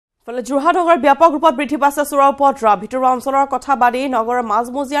ফলে যোৰহাট নগৰ ব্যাপক ৰূপত বৃদ্ধি পাইছে চোৰৰ উপদ্ৰৱ ভিতৰুৱা অঞ্চলৰ কথা বাদে নগৰৰ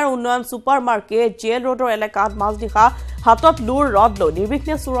মাজমজিয়াৰ উন্নয়ন সুপাৰ মাৰ্কেট জেল ৰোডৰ এলেকাত মাজনিশা হাতত লুৰ ৰড লৈ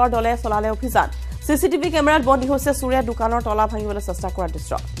নিৰ্বিঘ্নে চোৰৰ দলে চলালে অভিযান সিসিটিভি কেমেৰাত বন্দী হৈছে চোৰে দোকানৰ তলা ভাঙিবলৈ চেষ্টা কৰা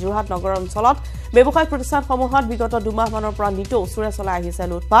দৃশ্য যোৰহাট নগৰ অঞ্চলত ব্যৱসায়িক প্ৰতিষ্ঠানসমূহত বিগত দুমাহমানৰ পৰা নিতৌ চোৰে চলাই আহিছে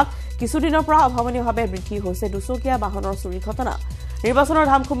লুটপাট কিছুদিনৰ পৰা অভাৱনীয়ভাৱে বৃদ্ধি হৈছে দুচকীয়া বাহনৰ চুৰি ঘটনা নিৰ্বাচনৰ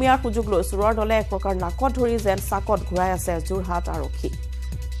ধামখুমীয়াৰ সুযোগ লৈ চোৰৰ দলে এক প্ৰকাৰ নাকত ধৰি যেন চাকত ঘূৰাই আছে যোৰহাট আৰক্ষী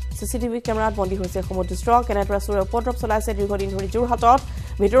সিসিটিভি কেমেৰাত বন্দী হৈছে সমুদ্ৰস্থ কেনেদৰে চোৰে উপদ্ৰৱ চলাইছে দীৰ্ঘদিন ধৰি যোৰহাটত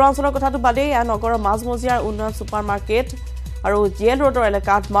ভিতৰুৱা অঞ্চলৰ কথাটো বাদেই নগৰৰ মাজমজিয়াৰ উন্নয়ন সুপাৰ মাৰ্কেট আৰু জেল ৰোডৰ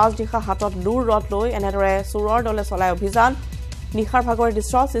এলেকাত মাজনিশা হাতত লুৰ ৰড লৈ এনেদৰে চোৰৰ দলে চলাই অভিযান নিশাৰ ভাগৰ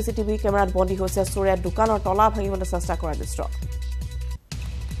দৃশ্য সিসিটিভি কেমেৰাত বন্দী হৈছে চোৰে দোকানৰ তলা ভাঙিবলৈ চেষ্টা কৰা দৃশ্য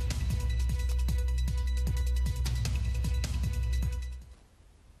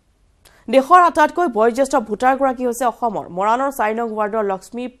দেশৰ আটাইতকৈ বয়োজ্যেষ্ঠ ভোটাৰগৰাকী হৈছে অসমৰ মৰাণৰ 4 নং ৱাৰ্ডৰ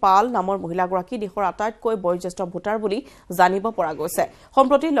লক্ষ্মী পাল নামৰ মহিলাগৰাকী দেশৰ আটাইতকৈ বয়োজ্যেষ্ঠ ভোটাৰ বুলি জানিব পৰা গৈছে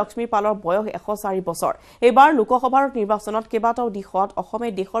সম্প্ৰতি লক্ষ্মী পালৰ বয়স 104 বছৰ এইবাৰ লোকসভাৰ নিৰ্বাচনত কেইবাটাও দিশত অসমে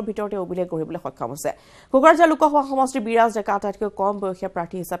দেশৰ ভিতৰতে অভিলেখ গঢ়িবলৈ সক্ষম হৈছে কোকৰাঝাৰ লোকসভা সমষ্টিৰ বিৰাজ ডেকা আটাইতকৈ কম বয়সীয়া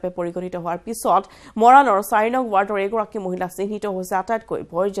প্ৰাৰ্থী হিচাপে পৰিগণিত হোৱাৰ পিছত মৰাণৰ 4 নং ৱাৰ্ডৰ এগৰাকী মহিলা চিহ্নিত হৈছে আটাইতকৈ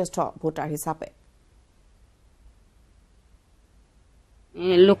বয়োজ্যেষ্ঠ ভোটাৰ হিচাপে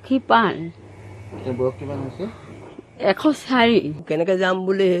লক্ষী পাল বয়স কিমান হৈছে 104 কেনেকে যাম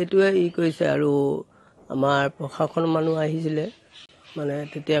বুলি হেতুৱে ই কৈছে আৰু আমাৰ প্ৰশাসন মানুহ আহিছিলে মানে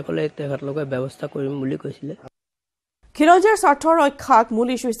তেতিয়া কলে তেখেতলোকে ব্যৱস্থা কৰিম বুলি কৈছিলে খিলঞ্জীয়াৰ স্বাৰ্থৰ ৰক্ষাক মূল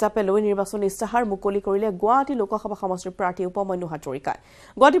ইস্যু হিচাপে লৈ নিৰ্বাচনী ইস্তাহাৰ মুকলি কৰিলে গুৱাহাটী লোকসভা সমষ্টিৰ প্ৰাৰ্থী উপমন্যু হাজৰিকাই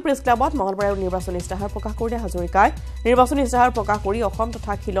গুৱাহাটী প্ৰেছ ক্লাবত মঙলবাৰে নিৰ্বাচনী ইস্তাহাৰ প্ৰকাশ কৰিলে হাজৰিকাই নিৰ্বাচনী ইস্তাহাৰ প্ৰকাশ কৰি অসম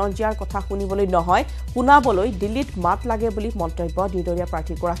তথা খিলঞ্জীয়াৰ কথা শুনিবলৈ নহয় শুনাবলৈ দিল্লীত মাত লাগে বুলি মন্তব্য নিৰ্দলীয়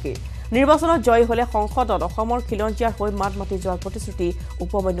প্ৰাৰ্থীগৰাকীৰ নিৰ্বাচনত জয়ী হলে সংসদত অসমৰ খিলঞ্জীয়াৰ হৈ মাত মাতি যোৱাৰ প্ৰতিশ্ৰুতি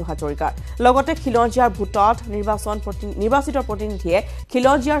উপমন্যু হাজৰিকাৰ লগতে খিলঞ্জীয়াৰ ভোটত নিৰ্বাচিত প্ৰতিনিধিয়ে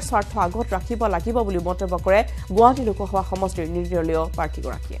খিলঞ্জীয়াৰ স্বাৰ্থ আগত ৰাখিব লাগিব বুলি মন্তব্য কৰে গুৱাহাটী লোকসভা সমষ্টিৰ নিৰ্দলীয়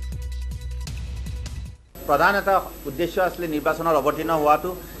প্ৰাৰ্থীগৰাকীয়ে প্ৰধান এটা উদ্দেশ্য আছিল নিৰ্বাচনৰ অৱতীৰ্ণ হোৱাটো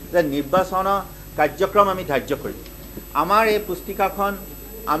যে নিৰ্বাচনৰ কাৰ্যক্ৰম আমি ধাৰ্য কৰিম আমাৰ এই পুস্তিকাখন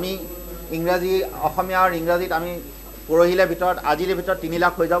আমি ইংৰাজী অসমীয়া আৰু ইংৰাজীত আমি পৰহিলে ভিতৰত আজিৰ ভিতৰত 3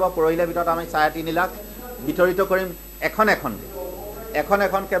 লাখ হৈ যাব পৰহিলে ভিতৰত আমি 3.5 লাখ বিতৰিত কৰিম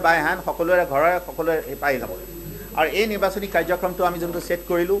এখনকে বাই হেন সকলোৰে ঘৰে সকলোৰে পাই যাব আৰু এই নিৰ্বাচনী কাৰ্যক্ৰমটো আমি যোনটো সেট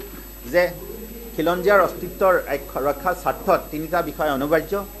কৰিলো যে খিলঞ্জীয়াৰ অস্তিত্বৰ ৰক্ষাৰ স্বাৰ্থত 3টা বিষয়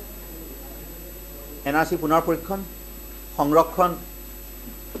অনিবাৰ্য এনআৰসি পুনৰ পৰীক্ষণ সংৰক্ষণ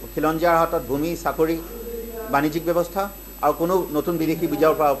খিলঞ্জীয়াৰ হাতত ভূমি চাকৰি বাণিজ্যিক ব্যৱস্থা আৰু কোনো নতুন বিদেশী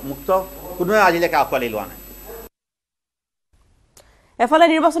বিজয়ৰ পৰা মুক্ত কোনোৱে আজিলৈকে আঁকোৱালি লোৱা নাই এফালে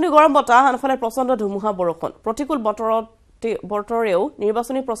নিৰ্বাচনী গৰম বতাহ আনফালে প্ৰচণ্ড ধুমুহা বৰষুণ প্ৰতিকূল বতৰেও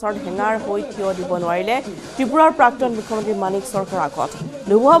নিৰ্বাচনী প্ৰচাৰত হেঙাৰ হৈ থিয় দিব নোৱাৰিলে ত্ৰিপুৰাৰ প্ৰাক্তন মুখ্যমন্ত্ৰী মানিক সৰকাৰ আগত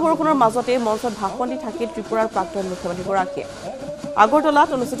ধুমুহা বৰষুণৰ মাজতে মঞ্চত ভাষণ দি থাকি ত্ৰিপুৰাৰ প্ৰাক্তন মুখ্যমন্ত্ৰীগৰাকীয়ে আগৰতলাত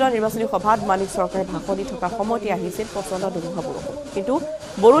অনুষ্ঠিত নিৰ্বাচনী সভাত মানিক সৰকাৰে ভাষণ দি থকাৰ সময়তে আহিছিল প্ৰচণ্ড ধুমুহা বৰষুণ কিন্তু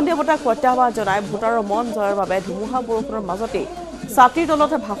বৰুণ দেৱতাক প্ৰত্যাহ্বান জনাই ভোটাৰৰ মন জয়ৰ বাবে ধুমুহা বৰষুণৰ মাজতে ছাতিৰ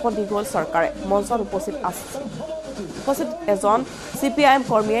তলতে ভাষণ দি গ'ল চৰকাৰে মঞ্চত উপস্থিত এজন CPIM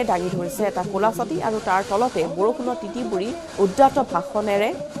কৰ্মীয়ে দাঙি ধৰিছে এটা কোলা ছাতি আৰু তাৰ তলতে বৰষুণত তিতি বুৰি উদ্যাত ভাষণেৰে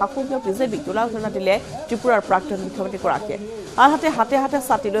শাসকীয় বিজেপিক তোলা দিলে ত্ৰিপুৰাৰ প্ৰাক্তন মুখ্যমন্ত্ৰীগৰাকীয়ে আনহাতে হাতে হাতে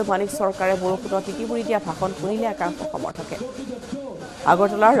ছাতি লৈ মানিক চৰকাৰে বৰষুণত তিতি বুৰি দিয়া ভাষণ শুনিলে একাংশ সমৰ্থকে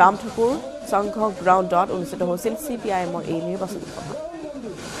আগৰতলাৰ ৰাম ঠাকুৰ সংঘ গ্ৰাউণ্ডত অনুষ্ঠিত হৈছিল CPIMৰ এই নিৰ্বাচনী সভা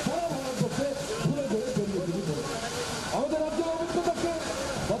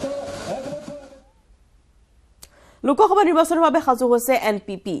লোকসভা নিৰ্বাচনৰ বাবে সাজু হৈছে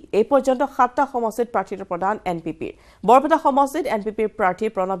NPP এই পৰ্যন্ত 7টা সমষ্টিত প্ৰাৰ্থীৰ প্ৰদান NPPৰ বৰপেটা সমষ্টিত NPPৰ প্ৰাৰ্থী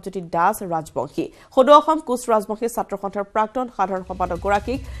প্ৰণৱজ্যোতি দাস ৰাজবংশী সদৌ অসম কোচ ৰাজবংশী ছাত্ৰ সন্থাৰ প্ৰাক্তন সাধাৰণ সম্পাদক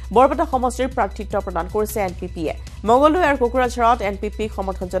গৰাকীক বৰপেটা সমষ্টিৰ প্ৰাৰ্থীত্ব প্ৰদান কৰিছে NPPয়ে মংগলদৈ আৰু কোকৰাঝাৰত NPPক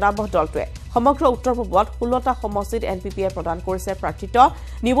সমৰ্থন জনাব দলটোৱে সমগ্ৰ উত্তৰ পূবত 16টা সমষ্টিত NPPয়ে প্ৰদান কৰিছে প্ৰাৰ্থীত্ব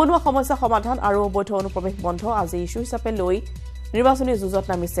নিবনুৱা সমস্যা সমাধান আৰু অবৈধ অনুপ্ৰৱেশ বন্ধ আজি ইস্যু হিচাপে লৈ নিৰ্বাচনী যুঁজত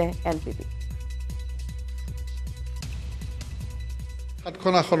নামিছে NPP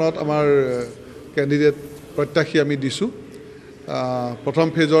সাতখন আসনত আমাৰ কেণ্ডিডেট প্ৰত্যাশী আমি দিছোঁ প্ৰথম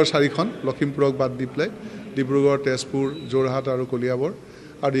ফেজৰ 4খন লখিমপুৰক বাদ দি পেলাই ডিব্ৰুগড় তেজপুৰ যোৰহাট আৰু কলিয়াবৰ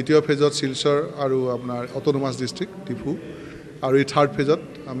আৰু দ্বিতীয় ফেজত শিলচৰ আৰু আপোনাৰ অট'নমাছ ডিষ্ট্ৰিক্ট ডিফু আৰু এই থাৰ্ড ফেজত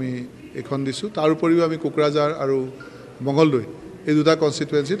আমি এখন দিছোঁ তাৰ উপৰিও আমি কোকৰাঝাৰ আৰু মংগলদৈ এই দুটা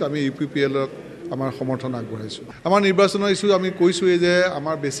কনষ্টিটুৱেঞ্চিত আমি UPPLক আমাৰ সমৰ্থন আগবঢ়াইছোঁ আমাৰ নিৰ্বাচনৰ ইস্যু আমি কৈছোঁ যে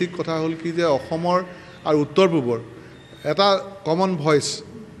আমাৰ বেছিক কথা হ'ল কি যে অসমৰ আৰু উত্তৰ পূবৰ এটা কমন ভইচ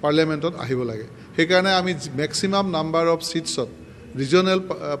পাৰ্লিয়ামেণ্টত আহিব লাগে সেইকাৰণে আমি মেক্সিমাম নাম্বাৰ অফ সিটছত ৰিজনেল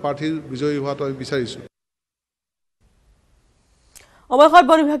প্ৰাৰ্থীৰ বিজয়ী হোৱাটো আমি বিচাৰিছোঁ অৱশেষত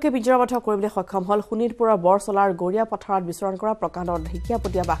বন বিভাগে পিঞ্জৰাবদ্ধ কৰিবলৈ সক্ষম হ'ল শোণিতপুৰৰ বৰচলাৰ গৰীয়া পথাৰত বিচৰণ কৰা প্ৰকাণ্ডৰ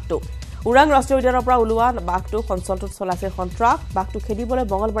ঢেকীয়াপতীয়া বাঘটো ওৰাং ৰাষ্ট্ৰীয় উদ্যানৰ পৰা ওলোৱা বাঘটো অঞ্চলটোত চলাইছিল সন্ত্ৰাস বাঘটো খেদিবলৈ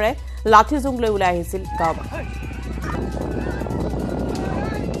মঙলবাৰে লাঠি জোং লৈ ওলাই আহিছিল গাঁওবাসী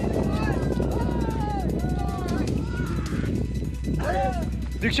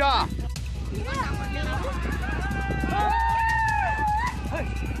দীক্ষা